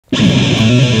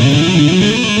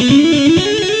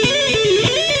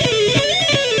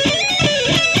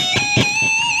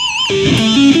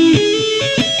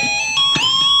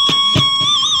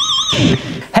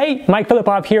Mike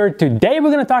Filipov here. Today we're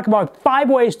going to talk about 5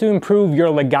 ways to improve your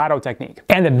legato technique.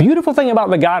 And the beautiful thing about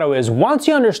legato is once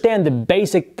you understand the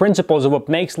basic principles of what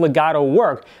makes legato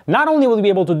work, not only will you be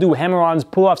able to do hammer-ons,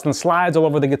 pull-ups, and slides all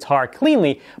over the guitar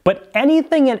cleanly, but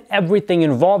anything and everything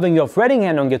involving your fretting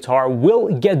hand on guitar will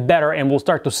get better and will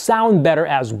start to sound better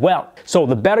as well. So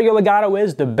the better your legato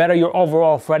is, the better your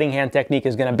overall fretting hand technique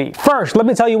is going to be. First, let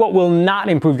me tell you what will not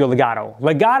improve your legato.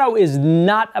 Legato is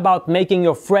not about making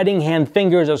your fretting hand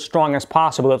fingers as strong as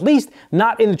possible, at least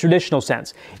not in the traditional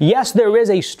sense. Yes, there is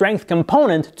a strength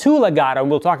component to legato, and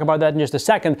we'll talk about that in just a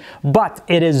second, but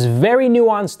it is very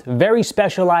nuanced, very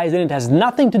specialized, and it has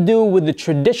nothing to do with the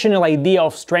traditional idea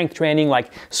of strength training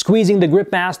like squeezing the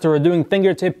grip master or doing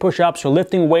fingertip push-ups or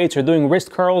lifting weights or doing wrist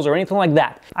curls or anything like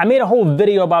that. I made a whole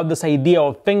video about this idea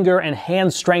of finger and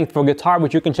hand strength for guitar,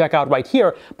 which you can check out right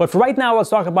here, but for right now, let's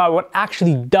talk about what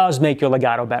actually does make your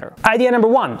legato better. Idea number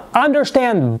 1,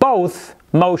 understand both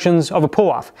motions of a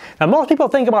pull-off. Now, most people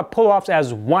think about pull-offs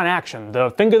as one action. The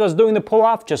finger that's doing the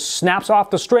pull-off just snaps off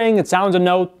the string, it sounds a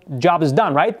note, job is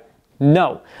done, right?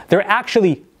 No. There are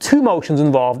actually 2 motions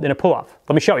involved in a pull-off.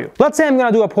 Let me show you. Let's say I'm going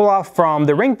to do a pull-off from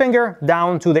the ring finger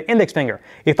down to the index finger.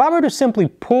 If I were to simply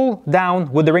pull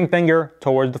down with the ring finger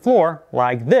towards the floor,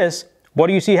 like this, what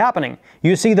do you see happening?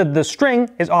 You see that the string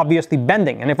is obviously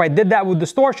bending, and if I did that with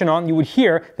distortion on, you would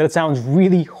hear that it sounds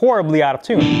really horribly out of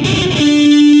tune.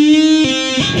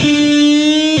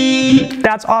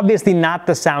 That's obviously not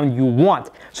the sound you want.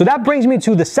 So that brings me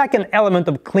to the second element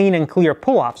of clean and clear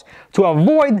pull-offs. To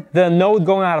avoid the note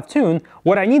going out of tune,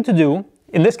 what I need to do,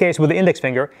 in this case with the index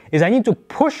finger, is I need to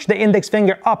push the index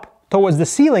finger up towards the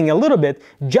ceiling a little bit,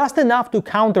 just enough to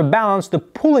counterbalance the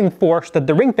pulling force that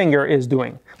the ring finger is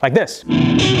doing, like this.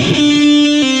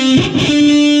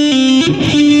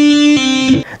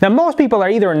 Now, most people are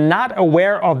either not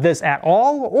aware of this at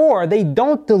all, or they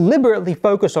don't deliberately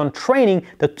focus on training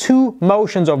the 2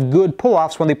 motions of good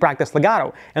pull-offs when they practice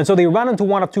legato. And so they run into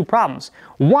one of 2 problems.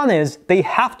 One is they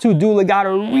have to do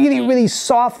legato really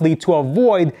softly to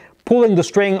avoid pulling the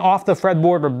string off the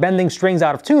fretboard or bending strings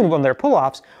out of tune when they're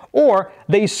pull-offs, or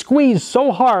they squeeze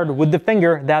so hard with the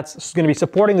finger that's going to be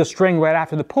supporting the string right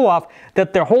after the pull-off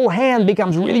that their whole hand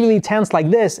becomes really tense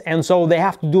like this, and so they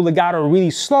have to do legato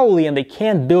really slowly and they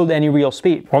can't build any real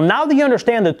speed. Well, now that you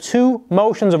understand the 2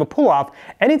 motions of a pull-off,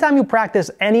 anytime you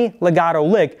practice any legato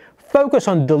lick, focus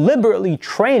on deliberately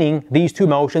training these 2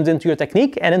 motions into your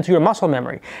technique and into your muscle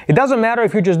memory. It doesn't matter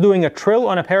if you're just doing a trill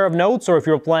on a pair of notes or if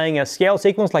you're playing a scale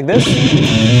sequence like this.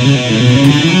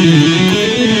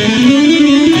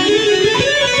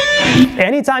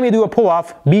 Anytime you do a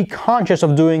pull-off, be conscious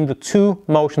of doing the 2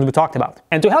 motions we talked about.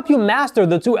 And to help you master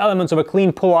the 2 elements of a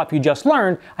clean pull-off you just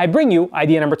learned, I bring you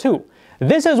idea number 2.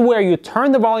 This is where you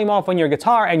turn the volume off on your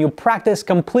guitar and you practice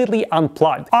completely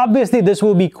unplugged. Obviously, this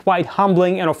will be quite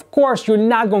humbling, and of course, you're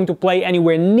not going to play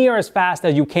anywhere near as fast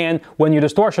as you can when your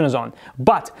distortion is on.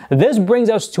 But this brings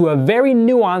us to a very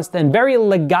nuanced and very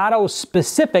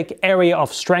legato-specific area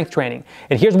of strength training.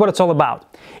 And here's what it's all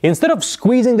about. Instead of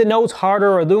squeezing the notes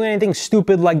harder or doing anything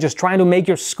stupid like just trying to make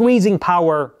your squeezing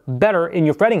power better in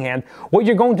your fretting hand, what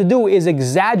you're going to do is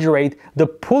exaggerate the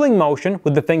pulling motion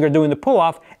with the finger doing the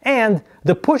pull-off and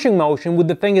the pushing motion with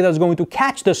the finger that's going to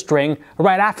catch the string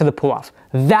right after the pull-off.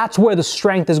 That's where the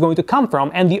strength is going to come from,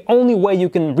 and the only way you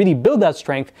can really build that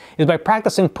strength is by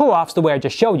practicing pull-offs the way I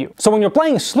just showed you. So when you're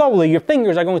playing slowly, your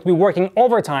fingers are going to be working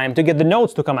overtime to get the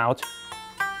notes to come out.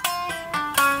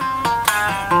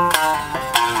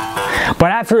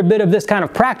 But after a bit of this kind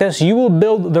of practice, you will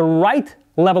build the right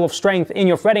level of strength in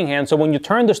your fretting hand, so when you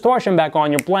turn distortion back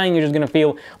on, you're playing, you're just going to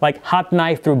feel like hot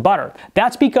knife through butter.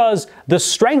 That's because the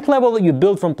strength level that you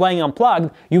build from playing unplugged,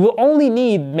 you will only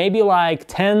need maybe like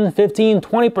 10, 15,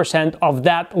 20% of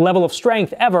that level of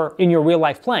strength ever in your real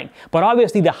life playing. But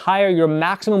obviously, the higher your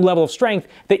maximum level of strength,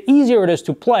 the easier it is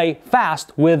to play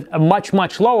fast with a much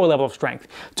lower level of strength.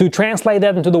 To translate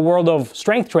that into the world of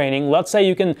strength training, let's say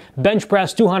you can bench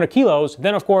press 200 kilos,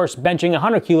 then of course benching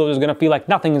 100 kilos is going to feel like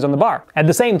nothing is on the bar. At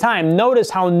the same time,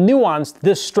 notice how nuanced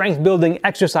this strength building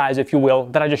exercise, if you will,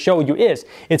 that I just showed you is.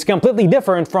 It's completely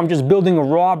different from just building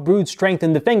raw brute strength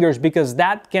in the fingers, because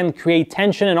that can create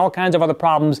tension and all kinds of other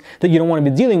problems that you don't want to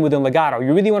be dealing with in legato.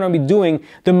 You really want to be doing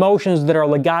the motions that are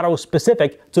legato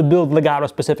specific to build legato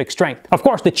specific strength. Of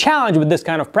course, the challenge with this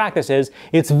kind of practice is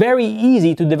it's very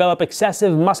easy to develop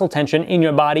excessive muscle tension in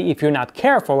your body if you're not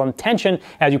careful, and tension,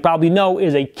 as you probably know,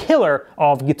 is a killer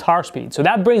of guitar speed. So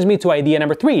that brings me to idea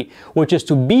number 3, which is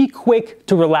to be quick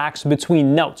to relax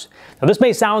between notes. Now, this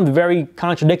may sound very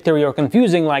contradictory or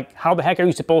confusing, like how the heck are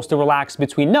you supposed to relax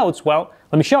between notes? Well,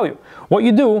 let me show you. What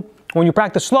you do when you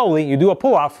practice slowly, you do a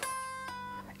pull-off,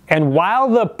 And while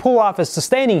the pull-off is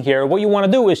sustaining here, what you want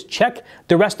to do is check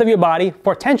the rest of your body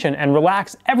for tension and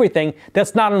relax everything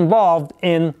that's not involved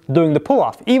in doing the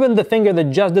pull-off. Even the finger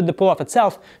that just did the pull-off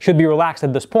itself should be relaxed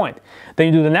at this point. Then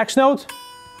you do the next note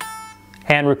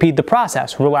and repeat the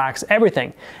process. Relax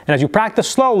everything. And as you practice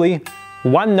slowly,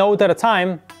 one note at a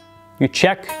time, you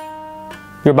check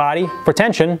your body for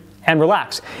tension and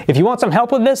relax. If you want some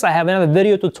help with this, I have another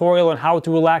video tutorial on how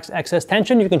to relax excess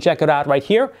tension. You can check it out right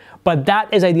here. But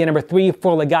that is idea number 3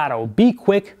 for legato. Be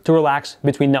quick to relax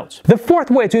between notes. The fourth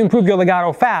way to improve your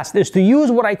legato fast is to use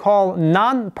what I call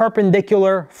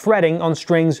non-perpendicular fretting on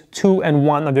strings 2 and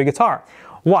 1 of your guitar.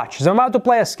 Watch, as I'm about to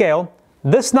play a scale,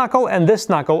 this knuckle and this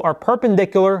knuckle are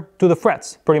perpendicular to the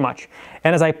frets, pretty much.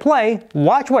 And as I play,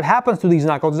 watch what happens to these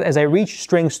knuckles as I reach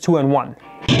strings 2 and 1.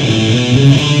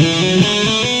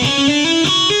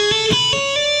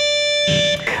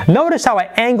 Notice how I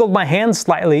angled my hand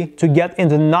slightly to get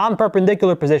into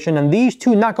non-perpendicular position, and these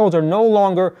two knuckles are no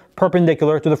longer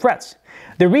perpendicular to the frets.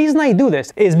 The reason I do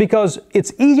this is because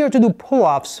it's easier to do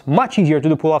pull-offs, much easier to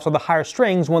do pull-offs on the higher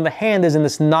strings when the hand is in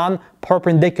this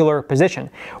non-perpendicular position.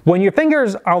 When your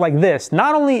fingers are like this,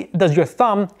 not only does your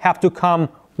thumb have to come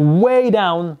way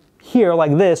down here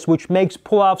like this, which makes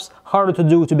pull-offs harder to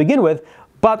do to begin with,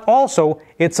 but also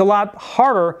it's a lot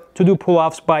harder to do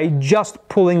pull-offs by just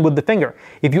pulling with the finger.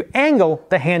 If you angle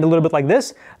the hand a little bit like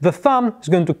this, the thumb is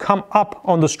going to come up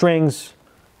on the strings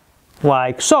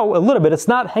like so a little bit. It's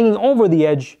not hanging over the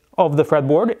edge of the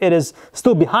fretboard, it is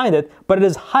still behind it, but it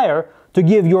is higher to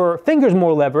give your fingers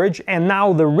more leverage, and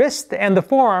now the wrist and the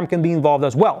forearm can be involved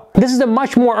as well. This is a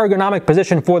much more ergonomic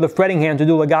position for the fretting hand to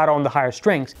do legato on the higher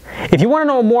strings. If you want to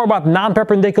know more about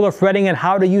non-perpendicular fretting and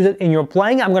how to use it in your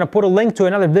playing, I'm going to put a link to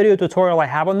another video tutorial I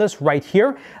have on this right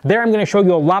here. There I'm going to show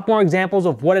you a lot more examples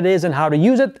of what it is and how to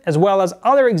use it, as well as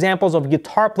other examples of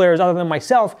guitar players other than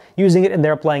myself using it in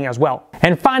their playing as well.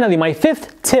 And finally, my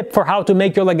 5th tip for how to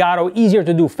make your legato easier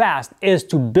to do fast is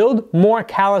to build more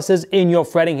calluses in your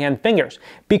fretting hand fingers.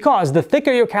 Because the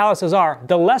thicker your calluses are,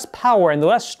 the less power and the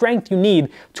less strength you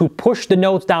need to push the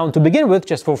notes down to begin with,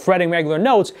 just for fretting regular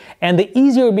notes, and the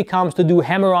easier it becomes to do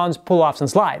hammer-ons, pull-offs, and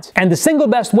slides. And the single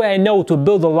best way I know to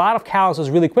build a lot of calluses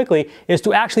really quickly is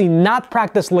to actually not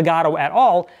practice legato at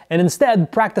all, and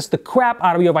instead practice the crap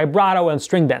out of your vibrato and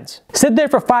string bends. Sit there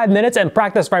for 5 minutes and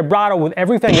practice vibrato with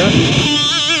every finger.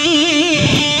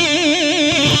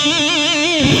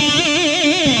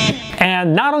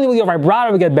 And not only will your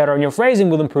vibrato get better and your phrasing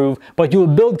will improve, but you will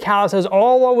build calluses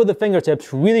all over the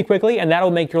fingertips really quickly, and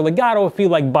that'll make your legato feel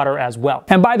like butter as well.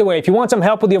 And by the way, if you want some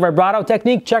help with your vibrato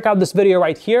technique, check out this video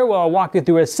right here where I'll walk you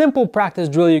through a simple practice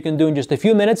drill you can do in just a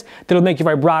few minutes that'll make your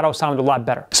vibrato sound a lot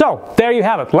better. So there you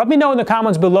have it. Let me know in the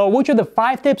comments below which of the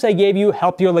 5 tips I gave you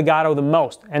helped your legato the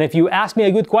most. And if you ask me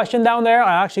a good question down there,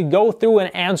 I'll actually go through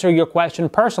and answer your question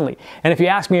personally. And if you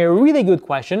ask me a really good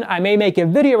question, I may make a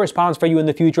video response for you in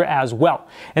the future as well.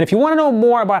 And if you want to know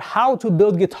more about how to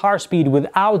build guitar speed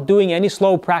without doing any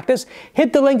slow practice,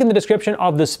 hit the link in the description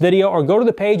of this video or go to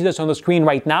the page that's on the screen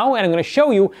right now, and I'm going to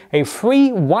show you a free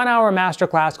 1-hour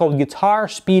masterclass called Guitar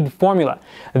Speed Formula.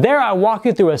 There I walk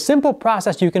you through a simple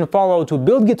process you can follow to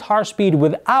build guitar speed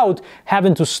without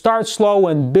having to start slow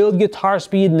and build guitar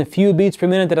speed in a few beats per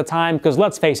minute at a time, because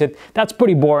let's face it, that's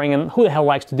pretty boring and who the hell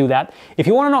likes to do that? If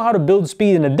you want to know how to build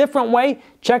speed in a different way,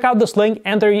 check out this link,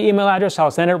 enter your email address,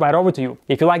 I'll send it right over to you.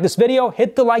 If you like this video,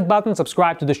 hit the like button,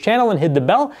 subscribe to this channel, and hit the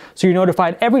bell so you're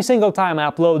notified every single time I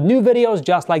upload new videos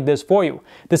just like this for you.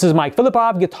 This is Mike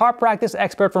Filipov, guitar practice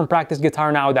expert from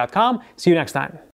PracticeGuitarNow.com. See you next time.